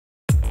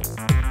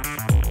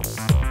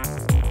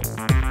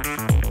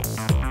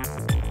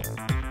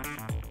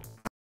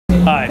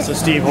so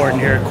Steve Horton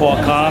here at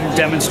Qualcomm,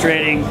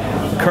 demonstrating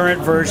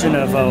current version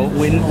of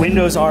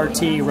Windows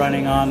RT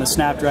running on the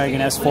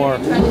Snapdragon S4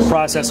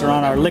 processor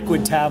on our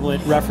Liquid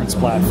tablet reference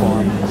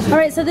platform. All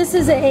right, so this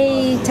is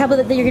a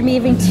tablet that you're going to be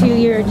giving to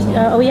your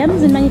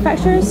OEMs and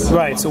manufacturers?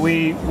 Right, so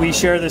we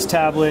share this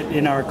tablet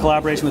in our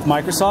collaboration with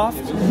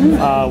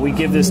Microsoft. We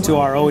give this to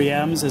our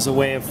OEMs as a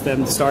way of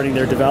them starting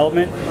their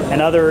development,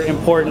 and other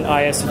important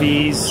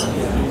ISVs.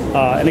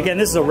 And again,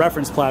 this is a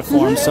reference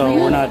platform, so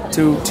we're not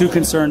too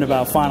concerned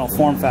about final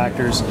form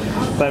factors,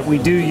 but we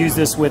do use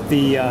this with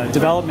the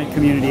development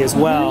community as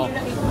well,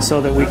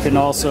 so that we can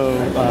also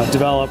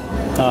develop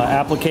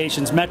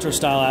applications,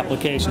 Metro-style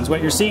applications.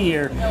 What you're seeing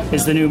here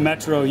is the new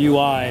Metro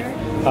UI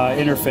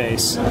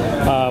interface,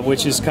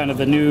 which is kind of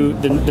the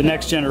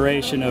next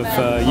generation of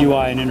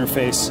UI and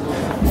interface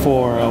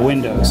for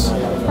Windows.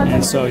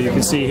 And so you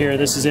can see here,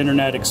 this is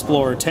Internet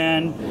Explorer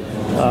 10.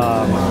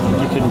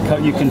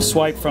 You can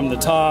swipe from the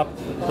top.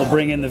 They'll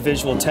bring in the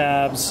visual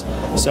tabs.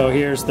 So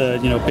here's the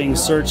Bing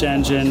search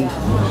engine,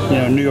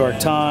 New York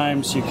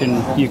Times. You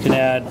can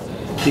add.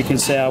 You can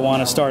say I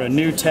want to start a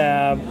new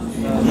tab,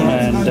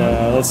 and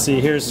let's see.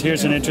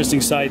 Here's an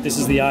interesting site. This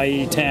is the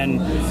IE10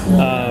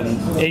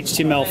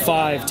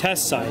 HTML5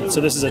 test site. So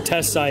this is a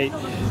test site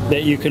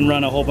that you can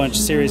run a whole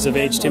series of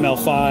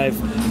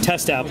HTML5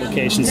 test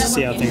applications to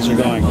see how things are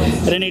going.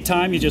 At any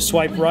time, you just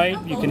swipe right.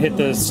 You can hit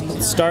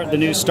the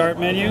new start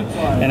menu,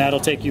 and that'll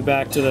take you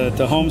back to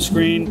the home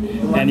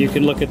screen, and you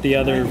can look at the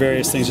other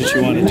various things that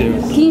you want to do.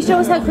 Can you show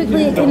us how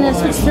quickly it can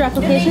switch through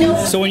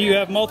applications? So when you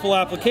have multiple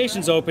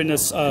applications open,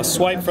 this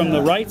swipe from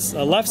the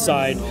left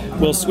side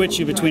will switch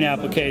you between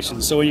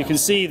applications. So you can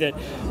see that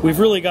we've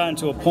really gotten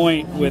to a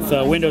point with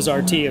Windows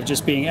RT of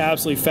just being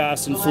absolutely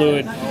fast and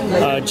fluid,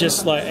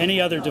 just like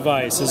any other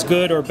device, as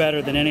good or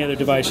better than any other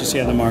device you see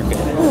on the market.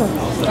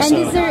 And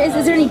so,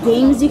 is there any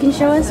games you can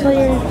show us while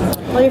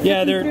you're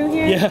through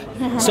here?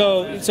 Yeah.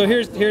 So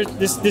here's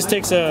this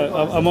takes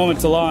a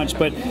moment to launch,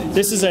 but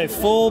this is a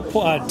full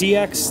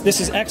DX. This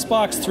is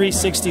Xbox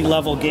 360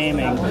 level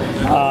gaming.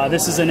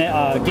 This is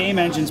a game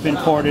engine's been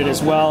ported,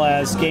 as well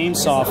as game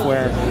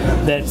software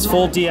that's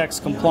full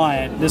DX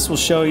compliant. This will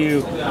show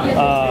you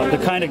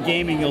the kind of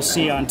gaming you'll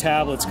see on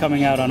tablets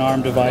coming out on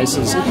ARM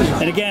devices.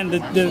 And again,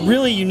 the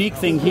really unique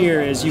thing here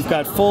is you've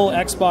got full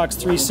Xbox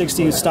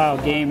 360 style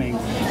gaming,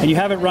 and you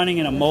have it running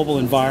in a mobile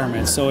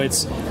environment, so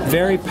it's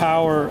very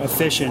power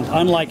efficient,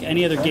 unlike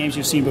any other games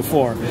you've seen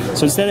before.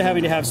 So instead of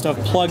having to have stuff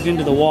plugged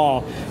into the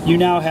wall, you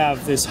now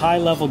have this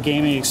high-level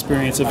gaming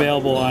experience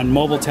available on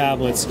mobile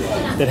tablets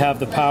that have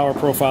the power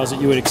profiles that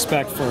you would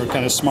expect for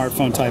kind of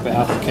smartphone type of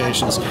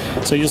applications.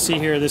 So you'll see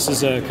here, this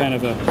is a kind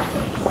of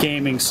a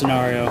gaming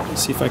scenario.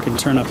 Let's see if I can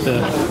turn up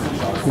the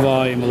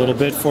volume a little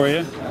bit for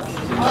you.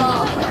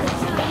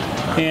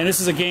 And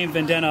this is a game,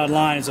 Vendetta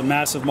Online. It's a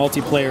massive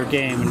multiplayer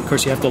game, and of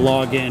course you have to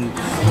log in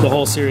the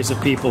whole series of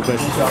people,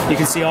 but you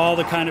can see all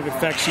the kind of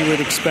effects you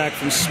would expect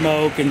from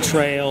smoke and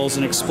trails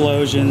and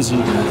explosions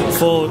and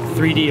full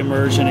 3D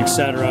immersion,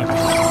 etc.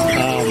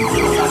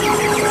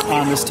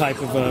 On this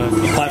type of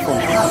platform.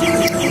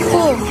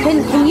 Cool.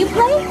 Can you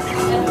play?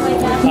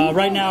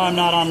 Right now I'm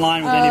not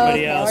online with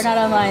anybody else. We're not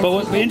online.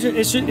 But the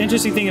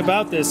interesting thing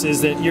about this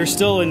is that you're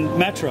still in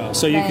Metro,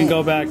 so you can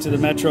go back to the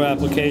Metro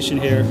application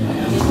here,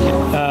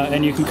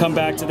 and you can come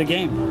back to the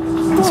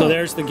game. So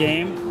there's the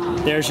game.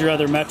 There's your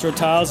other Metro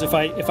tiles. If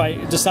I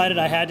decided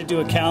I had to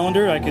do a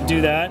calendar, I could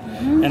do that,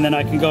 and then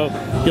I can go.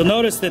 You'll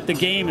notice that the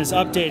game is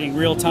updating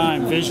real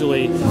time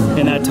visually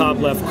in that top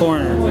left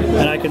corner,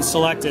 and I can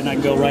select it and I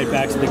can go right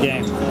back to the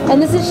game.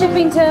 And this is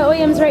shipping to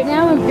OEMs right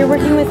now, and you're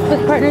working with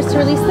partners to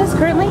release this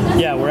currently?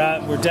 Yeah, we're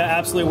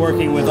absolutely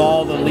working with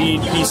all the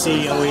lead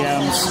PC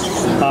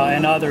OEMs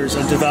and others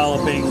on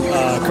developing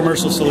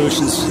commercial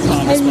solutions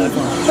on this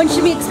platform. When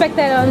should we expect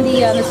that on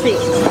the street?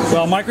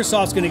 Well,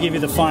 Microsoft's going to give you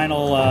the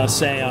final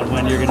say on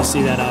when you're going to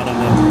see that out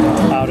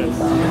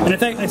of. And in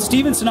fact,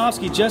 Steven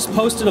Sinofsky just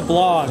posted a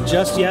blog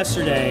just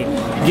yesterday,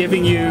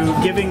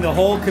 giving the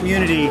whole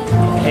community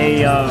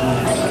a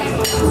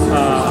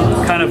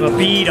kind of a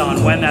bead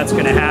on when that's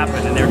going to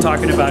happen. And they're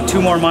talking about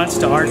 2 more months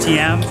to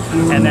RTM,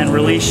 and then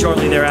release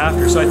shortly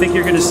thereafter. So I think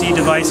you're going to see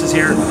devices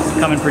here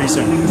coming pretty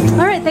soon.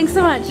 All right, thanks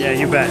so much. Yeah,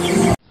 you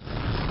bet.